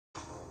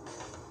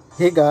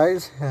Hey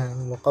guys,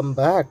 and welcome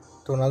back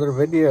to another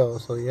video.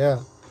 So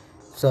yeah,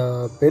 it's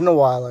been a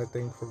while I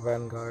think for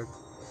Vanguard.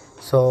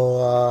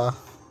 So I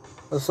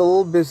was a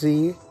little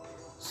busy.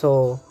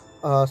 So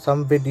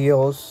some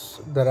videos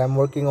that I'm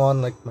working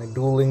on, like my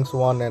Duel Links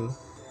one and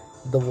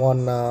the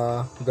one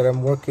that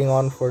I'm working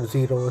on for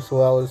Zero as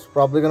well, is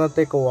probably gonna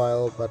take a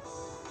while. But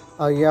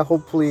yeah,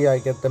 hopefully I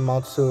get them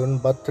out soon.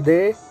 But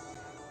today,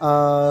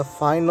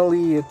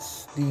 finally,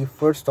 it's the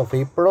 1st of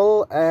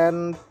April,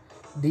 and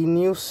the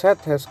new set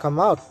has come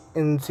out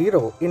in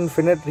Zero,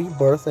 Infinite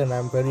Rebirth, and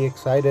I'm very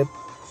excited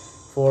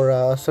for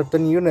a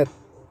certain unit.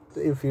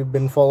 If you've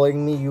been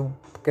following me, you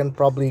can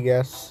probably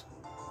guess.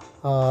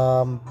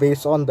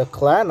 Based on the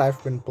clan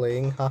I've been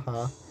playing,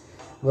 haha.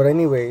 But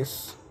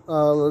anyways,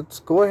 let's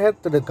go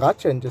ahead to the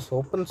gacha and just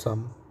open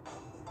some.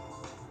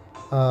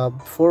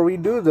 Before we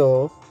do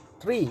though,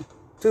 three,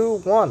 two,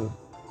 one.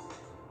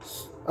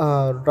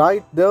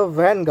 Right, the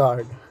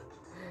Vanguard.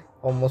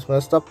 Almost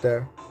messed up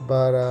there,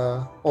 but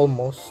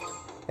almost.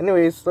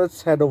 Anyways,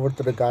 let's head over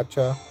to the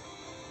gacha.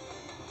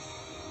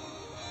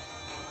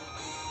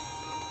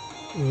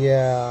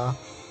 Yeah,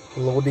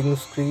 loading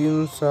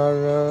screens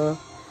are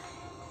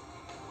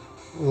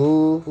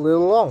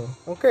little long.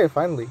 Okay,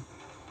 finally.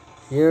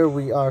 Here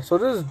we are. So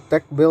this is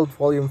Deck Build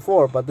Volume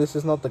 4, but this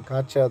is not the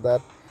gacha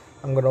that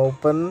I'm gonna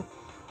open.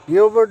 The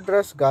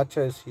Overdress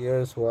gacha is here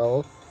as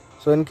well.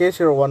 So in case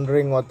you're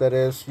wondering what that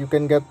is, you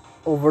can get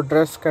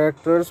overdress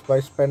characters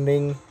by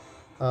spending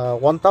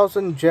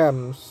 1000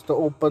 gems to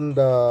open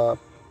the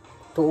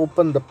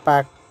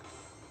pack.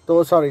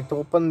 To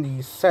open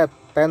the set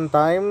 10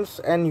 times,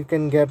 and you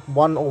can get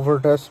one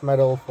overdress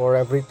medal for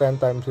every 10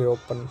 times you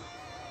open.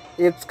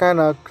 It's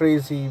kind of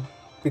crazy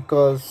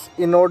because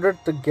in order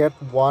to get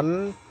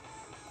one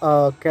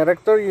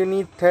character, you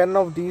need 10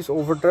 of these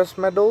overdress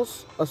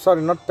medals.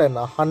 Sorry, not 10,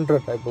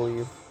 100, I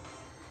believe.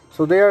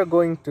 So you're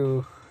going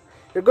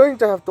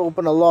to have to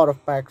open a lot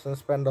of packs and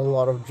spend a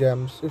lot of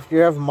gems. If you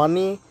have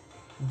money,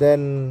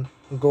 then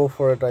go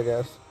for it, I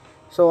guess.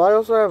 So I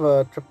also have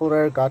a triple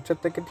rare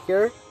gacha ticket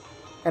here,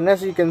 and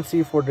as you can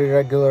see, for the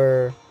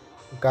regular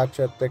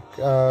gacha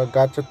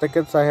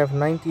tickets, I have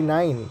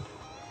 99.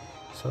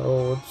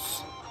 So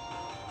it's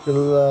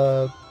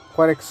still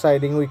quite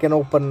exciting. We can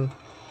open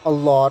a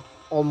lot,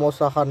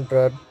 almost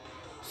 100.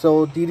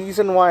 So the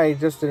reason why I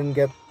just didn't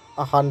get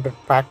 100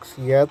 packs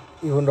yet,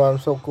 even though I'm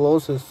so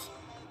close, is,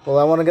 well,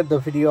 I want to get the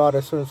video out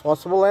as soon as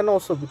possible, and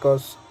also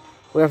because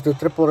we have the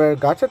triple rare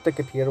gacha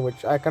ticket here,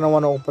 which I kind of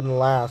want to open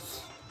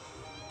last.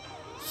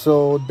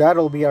 So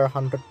that'll be our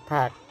 100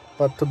 pack.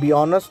 But to be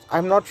honest,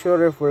 I'm not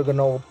sure if we're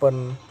gonna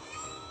open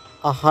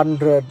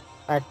 100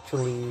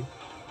 actually.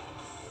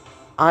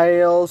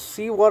 I'll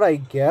see what I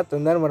get,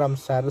 and then when I'm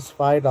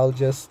satisfied, I'll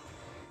just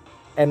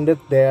end it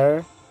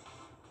there.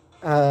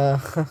 Uh,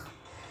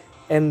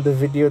 end the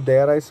video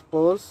there, I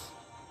suppose.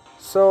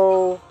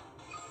 So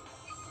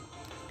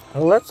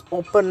let's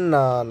open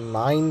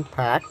 9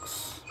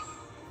 packs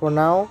for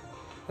now.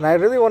 And I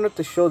really wanted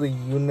to show the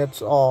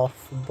units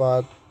off,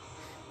 but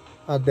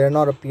they're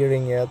not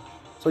appearing yet.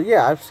 So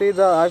yeah, I've saved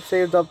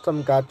up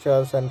some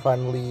gachas, and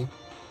finally,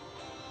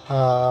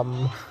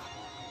 um,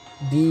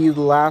 the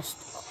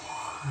last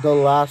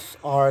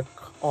arc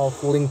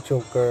of Link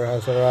Joker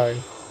has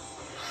arrived.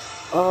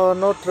 Oh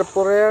no,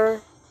 triple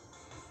rare.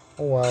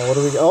 Oh wow, what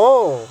do we?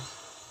 Oh,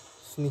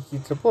 sneaky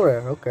triple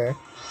rare. Okay,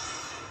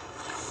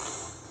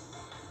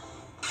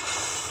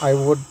 I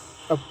would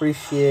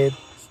appreciate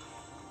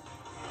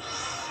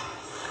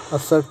a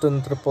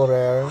certain triple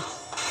rare.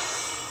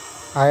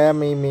 I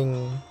am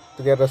aiming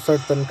to get a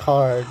certain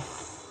card,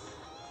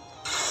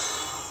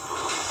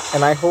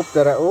 and I hope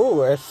that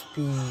SP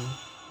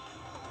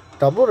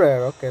double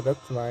rare. Okay,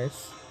 that's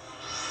nice.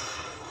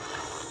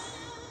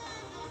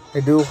 I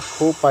do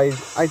hope I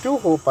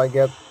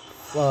get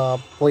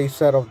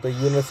playset of the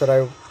units that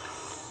I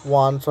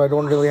want, so I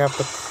don't really have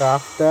to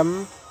craft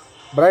them.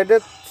 But I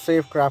did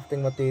save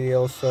crafting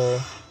materials, so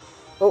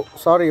oh,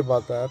 sorry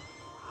about that.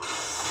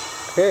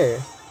 Okay.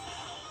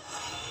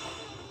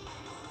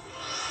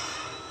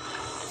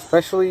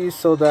 Especially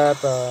so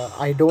that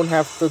I don't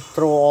have to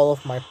throw all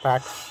of my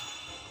packs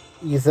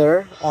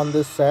either on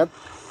this set.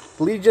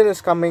 Legion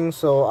is coming,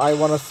 so I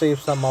want to save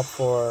some up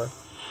for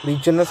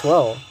Legion as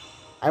well.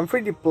 I'm a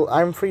free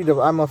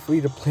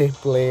to play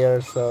player,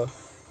 so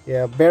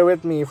yeah, bear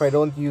with me if I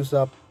don't use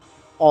up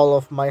all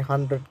of my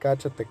 100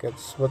 gacha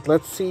tickets. But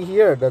let's see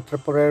here. The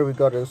triple rare we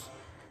got is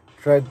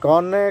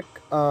Dragonic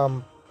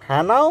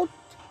Panout?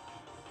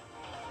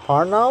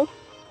 Parnout?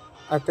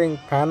 I think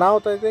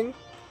Panout, I think.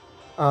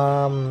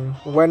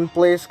 When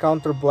placed,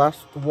 counter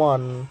blast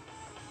 1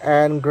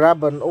 and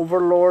grab an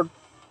overlord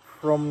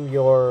from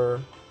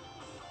your...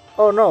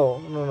 Oh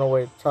no,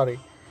 wait, sorry.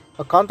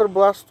 A counter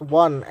blast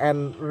 1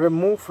 and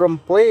remove from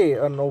play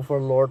an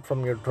overlord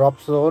from your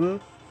drop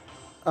zone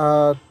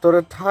to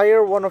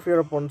retire one of your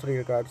opponent's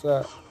rear guards.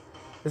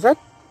 Is that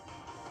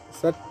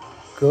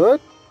good?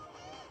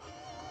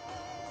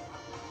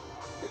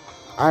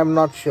 I'm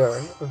not sure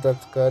if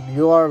that's good.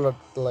 You are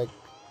like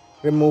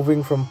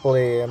removing from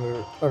play,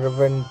 and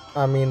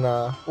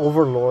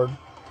Overlord.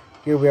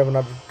 Here we have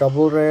another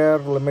double rare,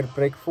 limit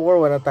break 4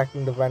 when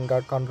attacking the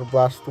Vanguard,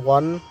 counterblast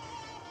 1,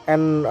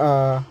 and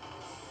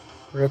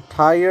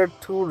retire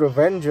 2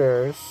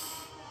 Revengers.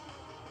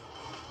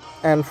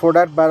 And for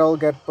that battle,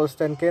 get plus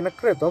 10k and a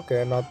crit.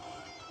 Okay, not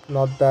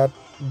that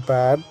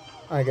bad,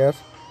 I guess.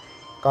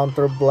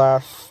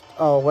 Counterblast.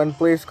 When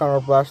placed,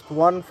 counterblast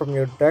 1 from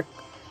your deck.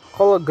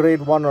 Call a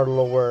grade 1 or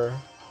lower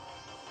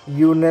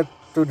unit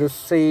to the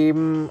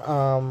same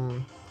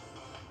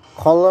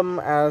column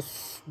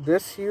as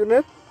this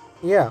unit.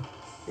 Yeah,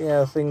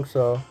 I think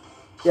so.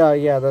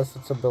 Yeah, that's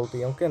its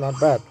ability. Okay, not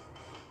bad.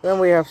 Then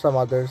we have some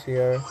others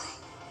here.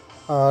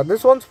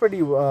 This one's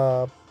pretty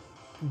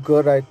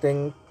good, I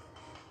think.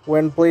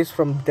 When placed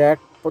from deck,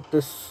 put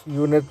this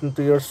unit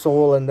into your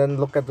soul and then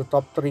look at the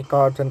top 3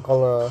 cards and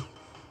call a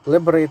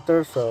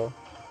Liberator. So,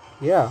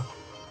 yeah.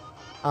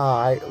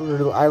 I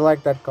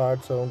like that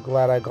card, so I'm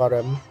glad I got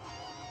him.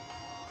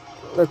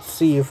 Let's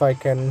see if I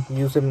can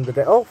use him in the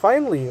deck. Oh,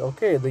 finally!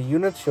 Okay, the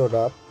unit showed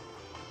up.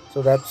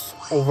 So that's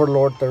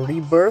Overlord the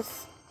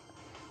Rebirth.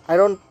 I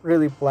don't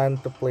really plan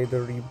to play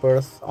the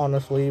Rebirth,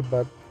 honestly,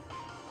 but...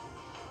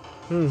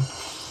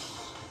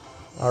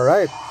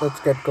 Alright, let's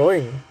get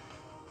going.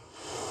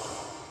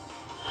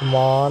 Come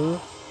on.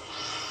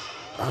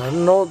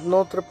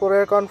 No triple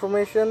rare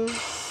confirmation.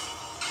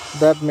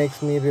 That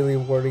makes me really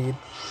worried.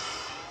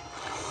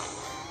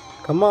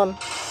 Come on.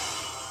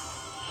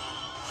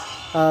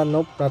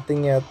 Nope,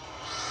 nothing yet.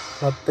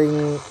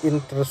 Nothing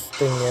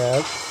interesting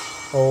yet.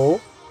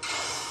 Oh.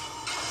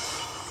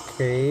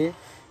 Okay.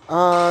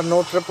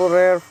 No triple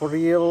rare for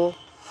real.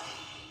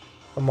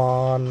 Come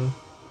on.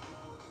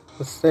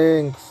 This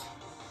stinks.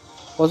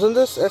 Wasn't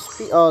this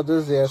SP? Oh,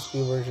 this is the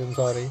SP version,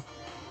 sorry.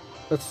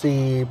 Let's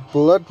see.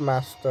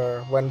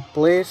 Bloodmaster. When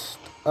placed,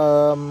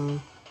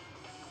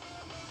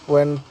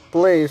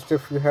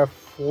 if you have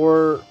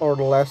 4 or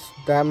less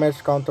damage,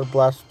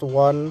 counterblast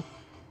 1.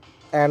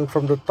 And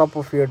from the top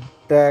of your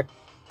deck,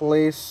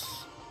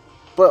 place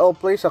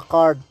a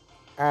card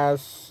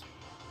as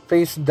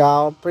face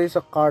down. Place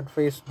a card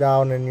face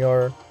down in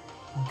your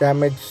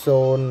damage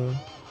zone.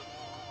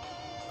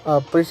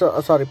 Place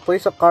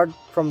a card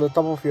from the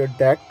top of your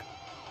deck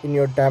in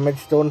your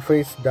damage zone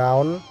face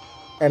down,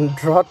 and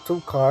draw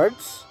 2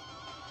 cards.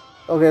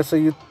 Okay, so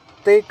you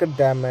take a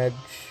damage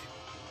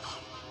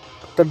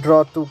to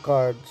draw 2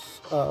 cards.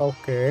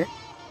 Okay.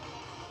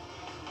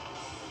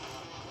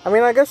 I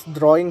mean, I guess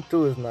drawing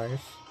 2 is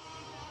nice.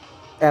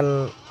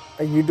 And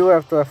you do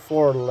have to have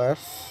 4 or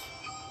less.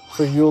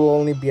 So you'll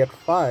only be at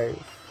 5.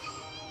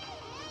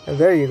 And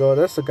there you go,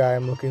 that's the guy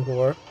I'm looking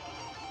for.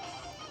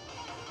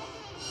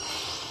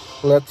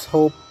 Let's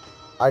hope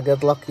I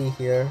get lucky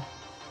here.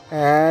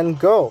 And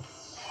go!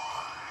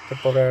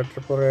 Triple rare.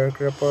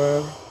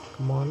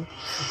 Come on.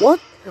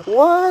 What?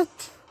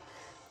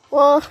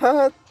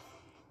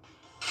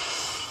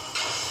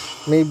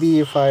 Maybe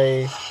if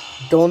I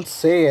don't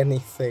say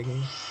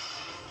anything,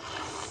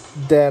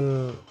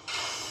 then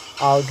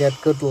I'll get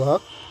good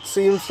luck.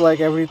 Seems like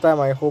every time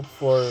I hope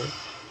for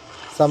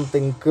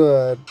something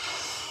good,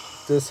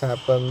 this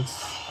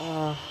happens.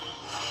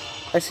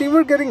 I see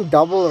we're getting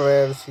double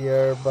rares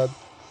here, but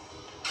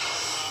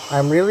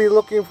I'm really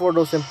looking for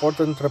those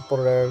important triple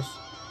rares.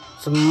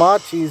 It's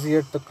much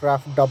easier to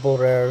craft double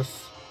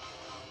rares.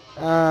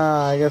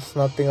 I guess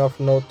nothing of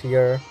note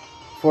here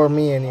for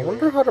me anyway. I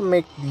wonder how to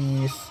make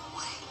these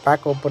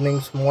pack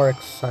openings more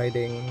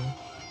exciting.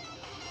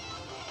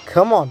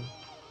 Come on,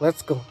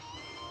 let's go.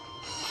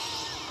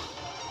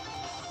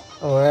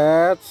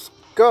 Let's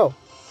go.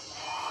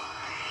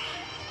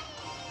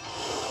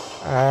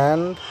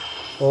 And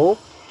oh,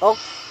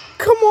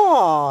 come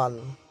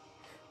on.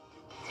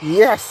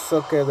 Yes,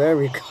 okay, there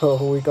we go.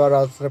 We got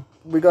a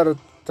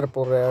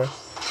triple rare.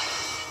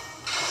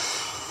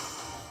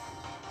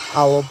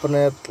 I'll open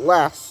it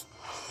last.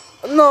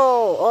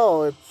 No,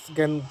 oh, it's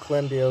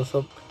Glendio.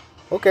 So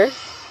okay.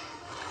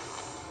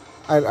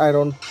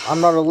 I'm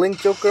not a Link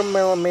Joker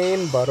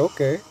main, but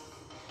okay.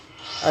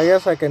 I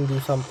guess I can do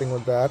something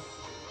with that.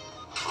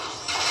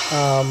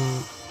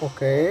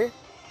 Okay.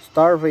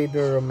 Star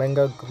Vader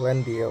Omega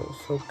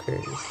Glendios.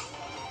 Okay.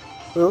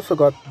 We also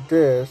got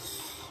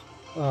this.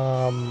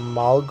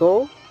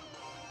 Malgo.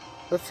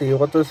 Let's see,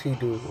 what does he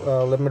do?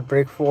 Limit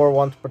break 4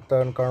 once per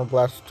turn,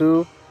 counterblast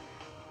 2.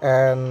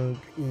 And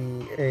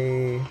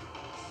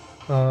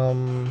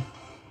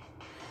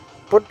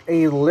put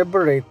a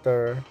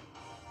Liberator.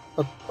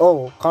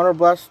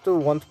 Counterblast 2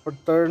 once per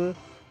turn.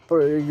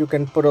 You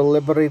can put a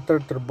Liberator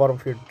to the bottom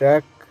of your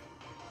deck.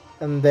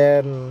 And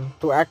then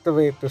to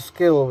activate the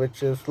skill,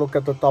 which is look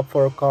at the top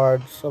 4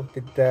 cards of the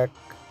deck,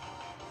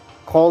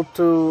 call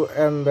 2,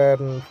 and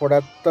then for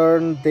that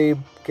turn they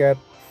get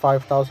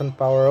 5,000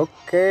 power.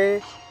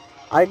 Okay,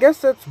 I guess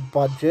that's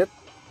budget.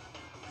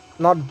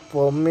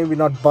 Maybe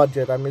not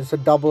budget. I mean, it's a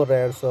double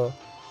rare, so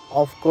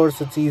of course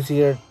it's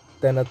easier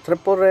than a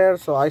triple rare.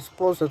 So I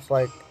suppose it's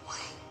like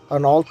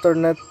an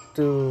alternate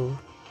to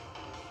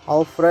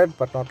Alfred,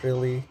 but not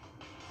really.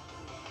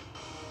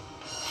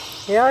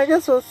 Yeah, I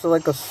guess it's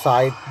like a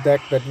side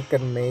deck that you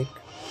can make.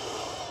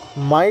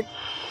 Might,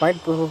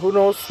 who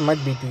knows,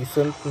 might be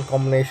decent in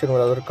combination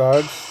with other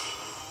cards.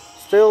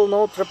 Still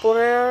no triple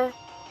rare?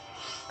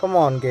 Come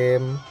on,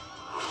 game.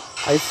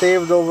 I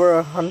saved over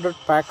 100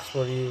 packs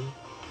for you.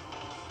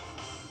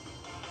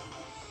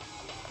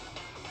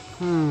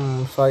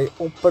 So I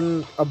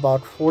opened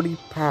about 40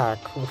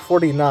 packs,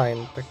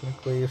 49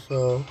 technically,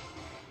 so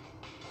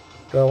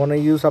do I want to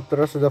use up the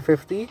rest of the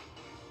 50?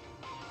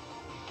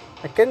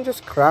 I can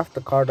just craft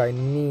the card I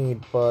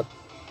need, but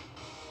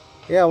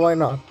yeah, why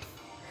not?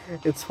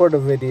 It's for the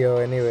video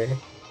anyway.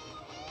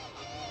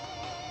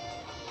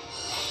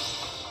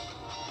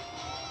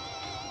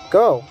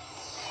 Go!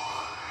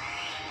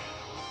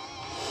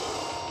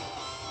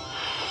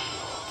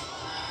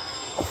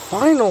 Oh,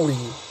 finally!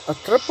 A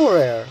triple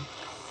rare!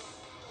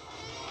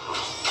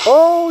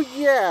 Oh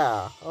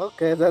yeah!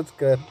 Okay, that's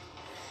good.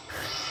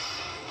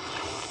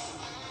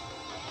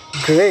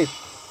 Great!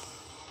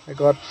 I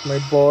got my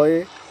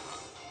boy.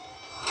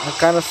 I'm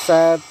kinda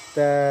sad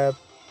that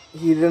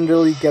he didn't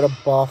really get a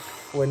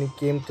buff when he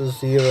came to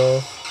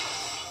Zero.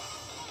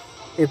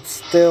 It's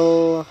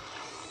still...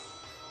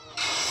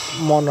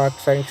 Monarch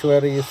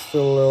Sanctuary is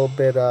still a little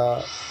bit,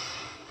 no,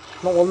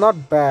 well,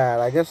 not bad.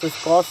 I guess his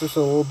cost is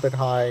a little bit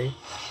high,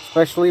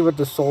 especially with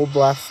the Soul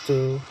Blast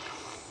too.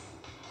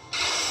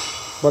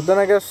 But then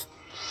I guess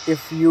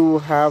if you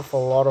have a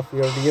lot of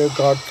your rear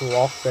guards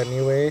locked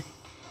anyway,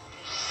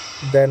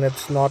 then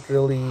it's not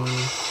really...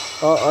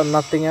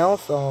 nothing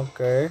else?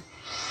 Okay.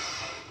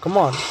 Come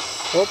on.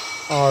 Oh,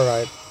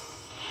 alright.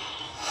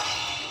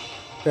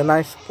 Then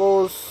I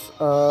suppose,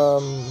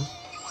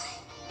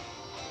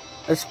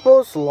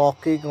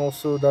 locking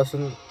also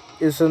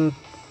isn't...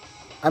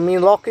 I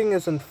mean, locking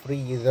isn't free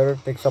either.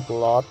 It takes up a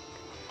lot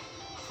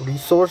of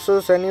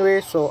resources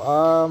anyway. So,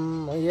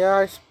 yeah,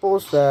 I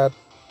suppose that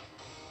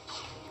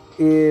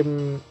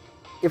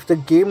if the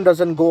game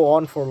doesn't go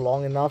on for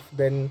long enough,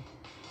 then,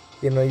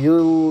 you know,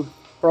 you'll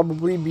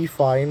probably be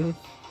fine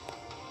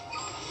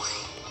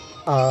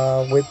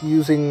with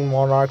using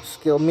Monarch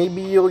skill.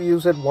 Maybe you'll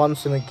use it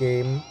once in a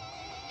game.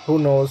 Who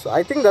knows?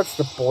 I think that's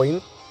the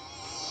point,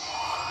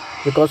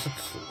 because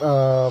it's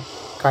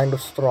kind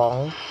of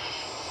strong.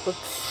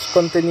 Let's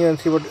continue and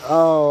see what...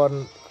 Oh,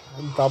 and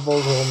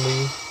doubles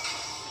only.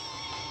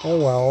 Oh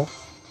well.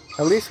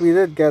 At least we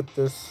did get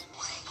this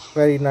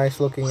very nice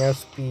looking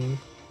SP.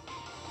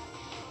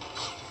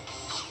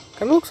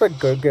 Kinda looks like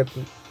Gurgit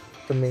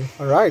to me.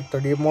 Alright,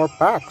 30 more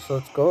packs.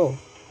 Let's go.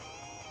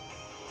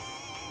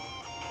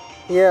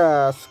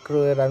 Yeah,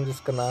 screw it. I'm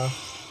just gonna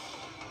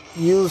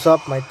use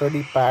up my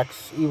 30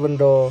 packs, even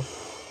though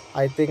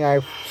I think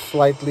I've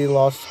slightly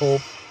lost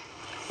hope.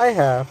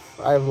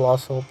 I've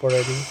lost hope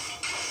already.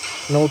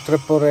 No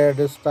triple rare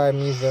this time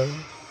either.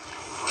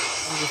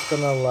 I'm just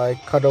gonna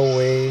like cut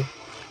away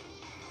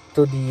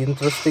to the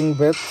interesting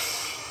bits.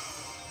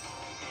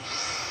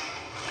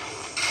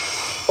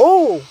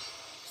 Oh!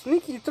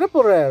 Sneaky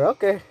triple rare,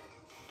 okay.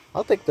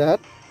 I'll take that.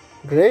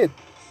 Great.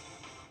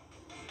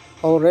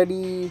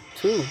 Already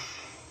 2.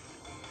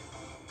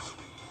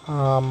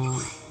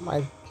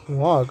 I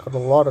got a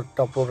lot of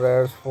double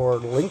rares for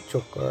Link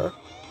Joker.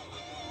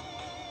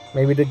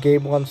 Maybe the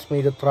game wants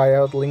me to try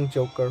out Link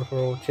Joker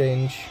for a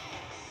change.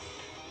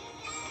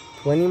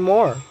 20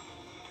 more.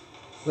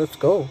 Let's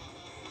go.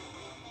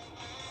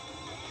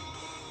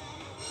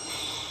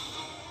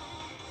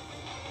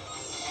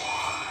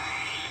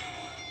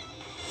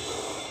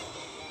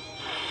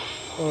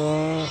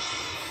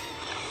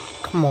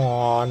 Come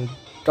on.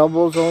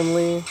 Doubles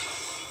only.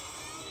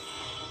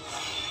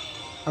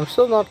 I'm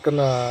still not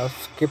gonna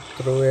skip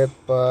through it,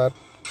 but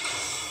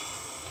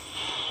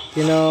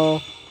you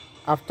know,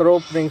 after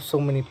opening so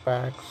many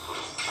packs,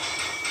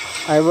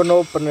 I haven't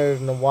opened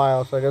it in a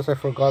while, so I guess I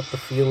forgot the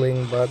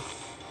feeling, but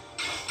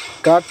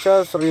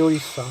gachas really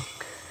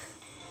suck.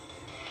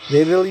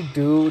 They really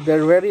do.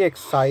 They're very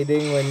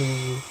exciting when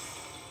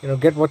you know,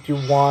 get what you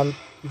want,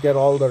 you get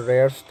all the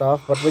rare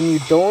stuff, but when you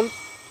don't,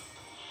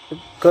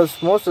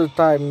 because most of the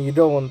time you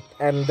don't,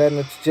 and then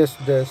it's just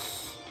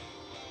this.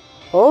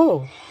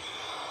 Oh!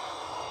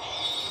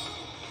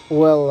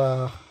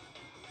 Well,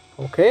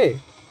 okay.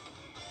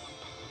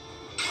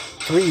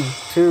 3,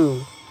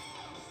 2,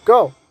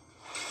 go!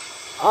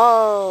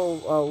 Oh,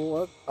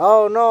 what?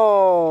 Oh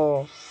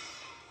no!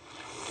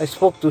 I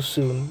spoke too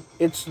soon.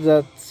 It's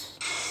the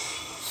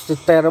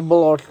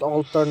terrible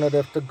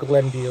alternative to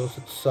Glendios.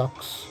 It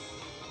sucks.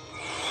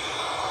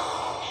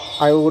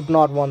 I would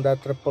not want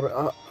that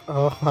triple.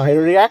 I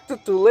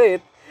reacted too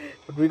late,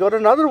 but we got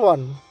another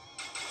one.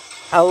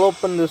 I'll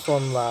open this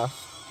one last.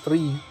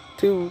 3,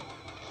 2.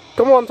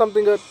 Come on,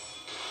 something good.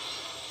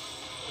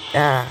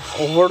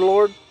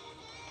 Overlord.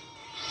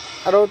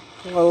 I don't.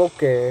 Well,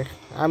 okay.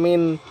 I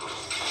mean,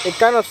 it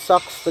kind of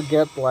sucks to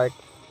get like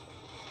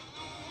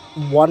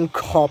one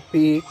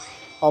copy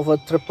of a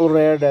triple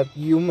rare that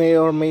you may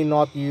or may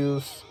not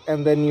use,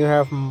 and then you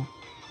have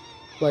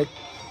like,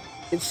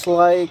 it's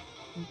like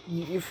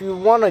if you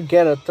want to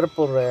get a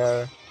triple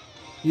rare,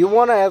 you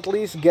want to at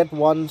least get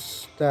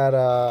ones that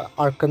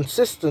are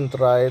consistent,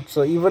 right?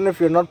 So even if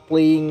you're not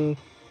playing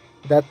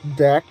that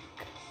deck,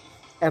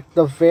 at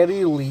the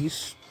very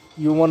least,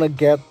 you want to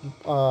get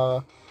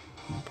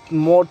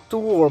more 2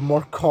 or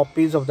more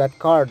copies of that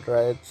card,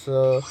 right?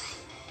 So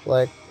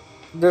like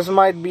this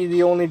might be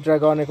the only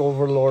Dragonic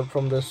Overlord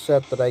from this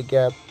set that I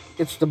get.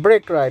 It's the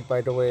Break Ride,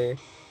 by the way.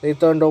 They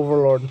turned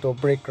Overlord into a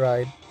Break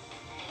Ride.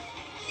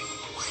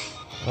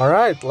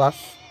 Alright,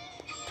 last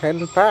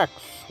 10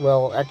 packs.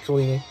 Well,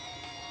 actually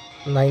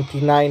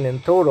 99 in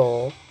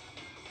total.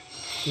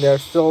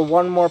 There's still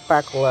one more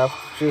pack left,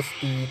 which is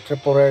the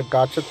triple rare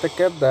gacha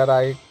ticket that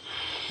I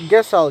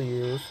guess I'll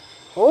use.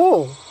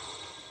 Oh!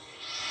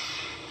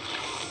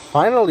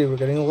 Finally, we're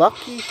getting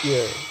lucky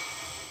here.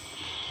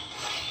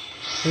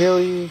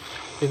 Really?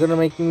 You're gonna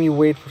make me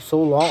wait for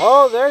so long?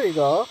 Oh, there you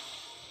go.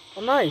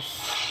 Oh, nice.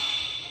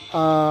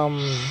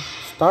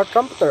 Star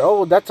Trumpeter.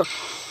 Oh, that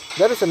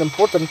is an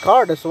important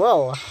card as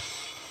well.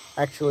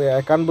 Actually,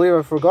 I can't believe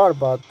I forgot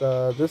about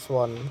this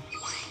one.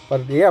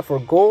 But yeah, for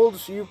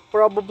golds, you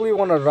probably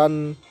want to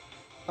run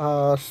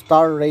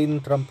Star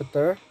Rain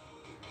Trumpeter.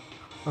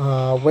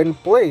 When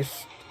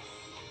placed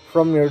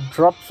from your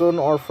drop zone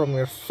or from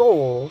your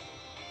soul,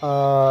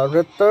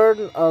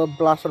 return a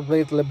Blaster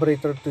Blade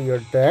Liberator to your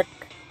deck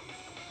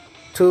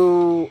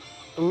to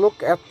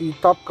look at the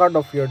top card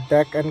of your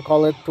deck and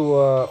call it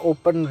to an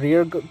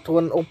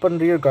open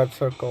rear guard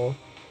circle.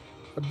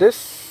 This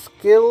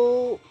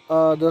skill,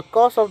 the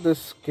cost of this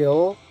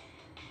skill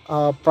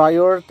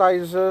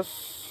prioritizes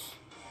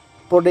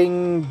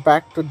putting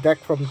back to deck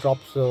from drop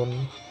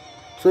zone.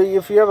 So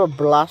if you have a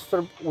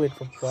blaster, wait,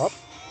 from drop?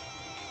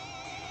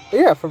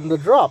 Yeah, from the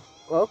drop.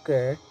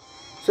 Okay.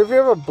 So if you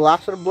have a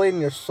blaster blade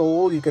in your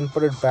soul, you can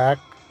put it back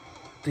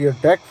to your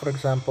deck, for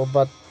example.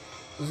 But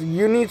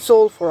you need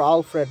soul for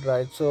Alfred,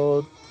 right?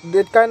 So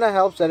it kind of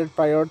helps that it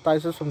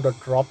prioritizes from the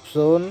drop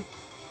zone,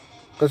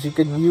 because you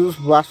can use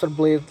Blaster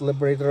Blade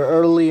Liberator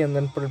early and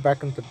then put it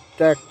back into the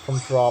deck from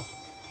drop.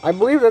 I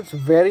believe that's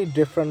very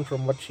different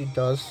from what she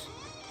does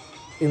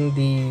in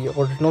the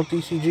original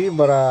TCG,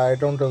 but I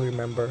don't really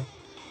remember.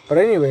 But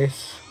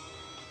anyways,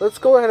 let's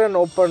go ahead and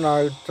open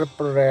our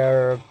triple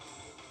rare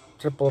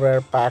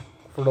pack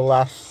for the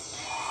last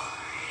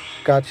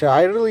gacha.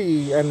 I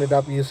really ended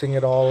up using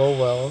it all. Oh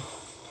well.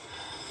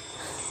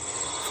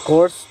 Of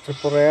course,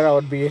 triple rare. I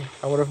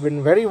would have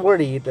been very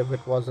worried if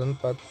it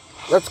wasn't. But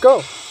let's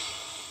go.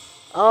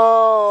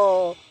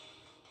 Oh,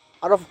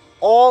 out of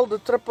all the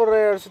triple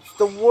rares, it's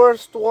the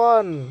worst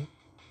one.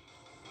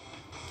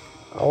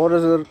 What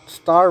is it?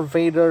 Star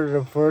Vader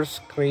Reverse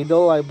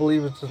Cradle, I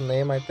believe it's his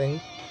name, I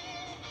think.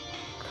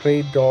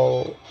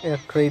 Cradle. Yeah,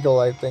 Cradle,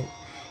 I think.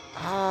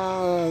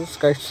 This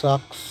guy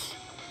sucks.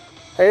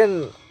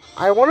 And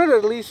I wanted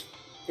at least,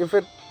 if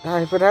it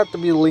had to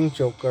be Link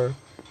Joker,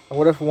 I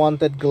would have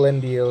wanted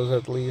Glendios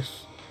at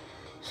least.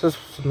 It's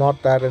just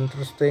not that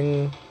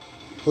interesting.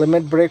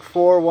 Limit break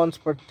 4 once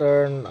per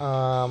turn.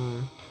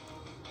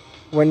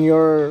 When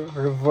your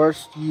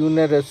reversed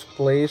unit is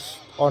placed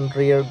on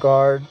rear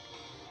guard,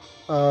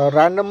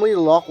 randomly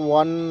lock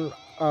one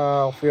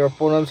of your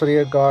opponent's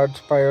rear guards,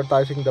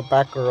 prioritizing the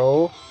back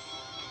row.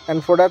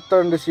 And for that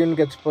turn, this unit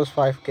gets plus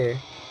 5k.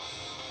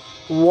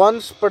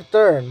 Once per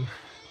turn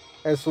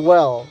as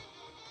well.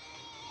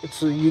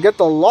 You get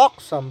to lock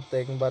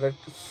something, but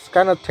it's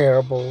kind of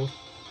terrible.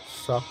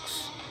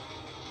 Sucks.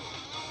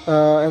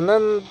 And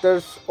then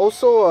there's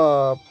also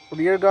a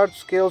rear guard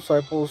skill, so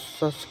I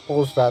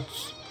suppose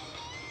that's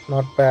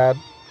not bad.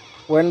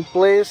 When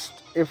placed,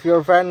 if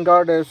your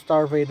Vanguard is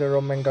Star Vader,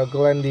 Omega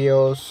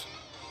Glendios,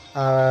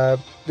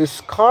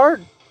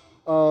 discard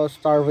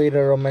Star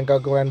Vader, Omega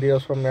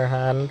Glendios from your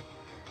hand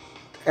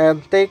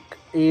and take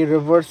a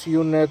reverse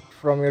unit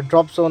from your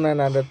drop zone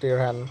and add it to your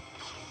hand.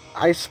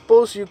 I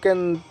suppose you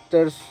can,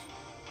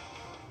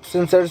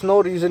 since there's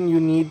no reason you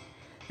need,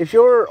 if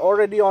you're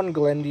already on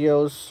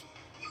Glendios,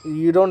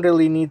 you don't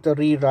really need to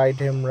rewrite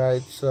him,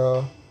 right?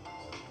 So,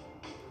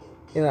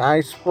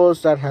 I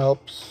suppose that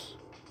helps.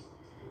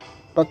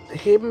 But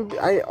him,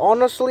 I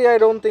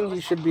don't think he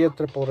should be a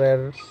triple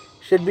rare.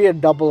 Should be a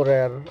double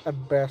rare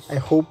at best. I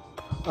hope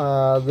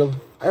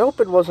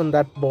it wasn't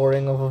that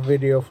boring of a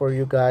video for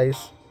you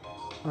guys.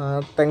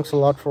 Thanks a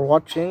lot for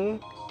watching.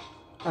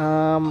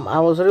 I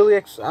was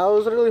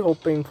really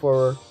hoping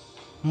for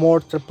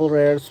more triple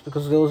rares,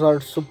 because those are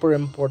super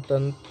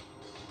important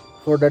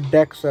for the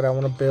decks that I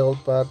want to build.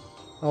 But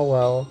oh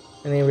well.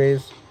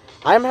 Anyways,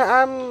 I'm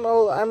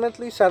at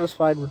least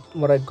satisfied with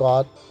what I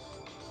got.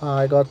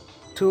 I got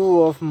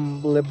 2 of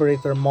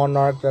Liberator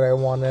Monarch that I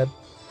wanted.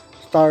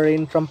 Star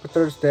Rain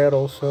Trumpeters there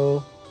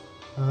also,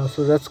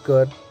 so that's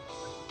good.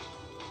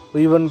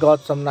 We even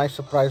got some nice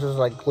surprises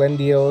like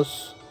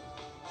Glendios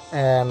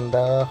and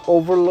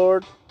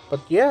Overlord. But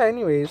yeah,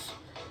 anyways,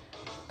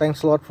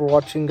 thanks a lot for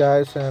watching,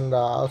 guys, and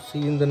I'll see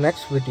you in the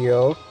next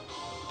video.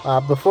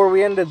 Before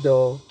we end it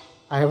though,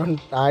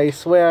 I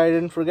swear I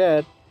didn't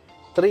forget.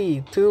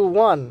 3, 2,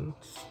 1.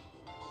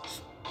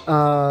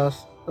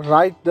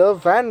 Write the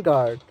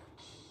Vanguard.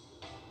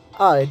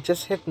 It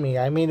just hit me.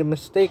 I made a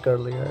mistake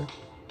earlier.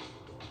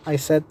 I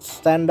said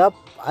stand up.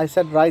 I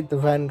said right the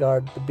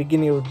Vanguard, the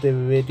beginning of the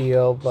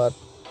video, but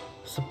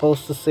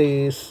supposed to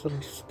say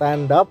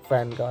stand up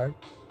Vanguard.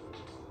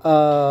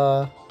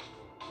 Uh,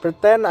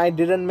 Pretend I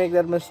didn't make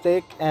that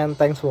mistake, and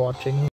thanks for watching.